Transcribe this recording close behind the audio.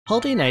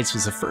Holiday Nights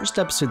was the first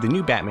episode of the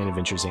new Batman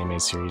Adventures anime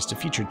series to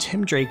feature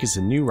Tim Drake as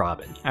the new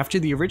Robin, after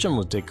the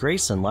original Dick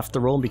Grayson left the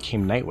role and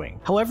became Nightwing.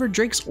 However,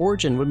 Drake's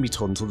origin wouldn't be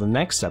told until the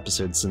next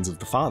episode, Sins of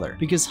the Father,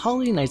 because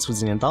Holiday Nights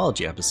was an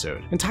anthology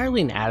episode,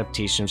 entirely an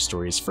adaptation of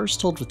stories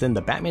first told within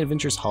the Batman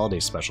Adventures Holiday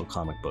Special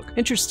comic book.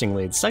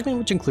 Interestingly, the segment,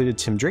 which included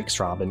Tim Drake's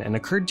Robin and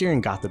occurred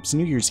during Gotham's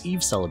New Year's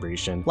Eve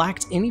celebration,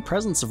 lacked any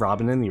presence of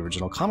Robin in the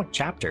original comic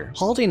chapter.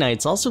 Holiday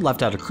Nights also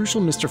left out a crucial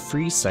Mr.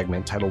 Freeze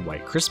segment titled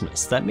White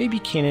Christmas that may be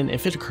canon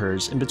if it occurs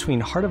in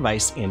between Heart of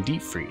Ice and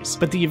Deep Freeze,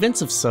 but the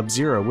events of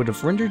Sub-Zero would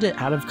have rendered it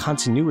out of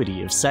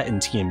continuity if set in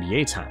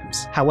TMBA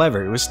times.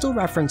 However, it was still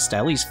referenced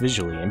at least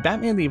visually in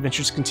Batman The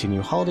Adventures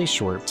Continue Holiday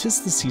Short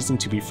 'Tis the Season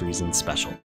to be Freezing Special.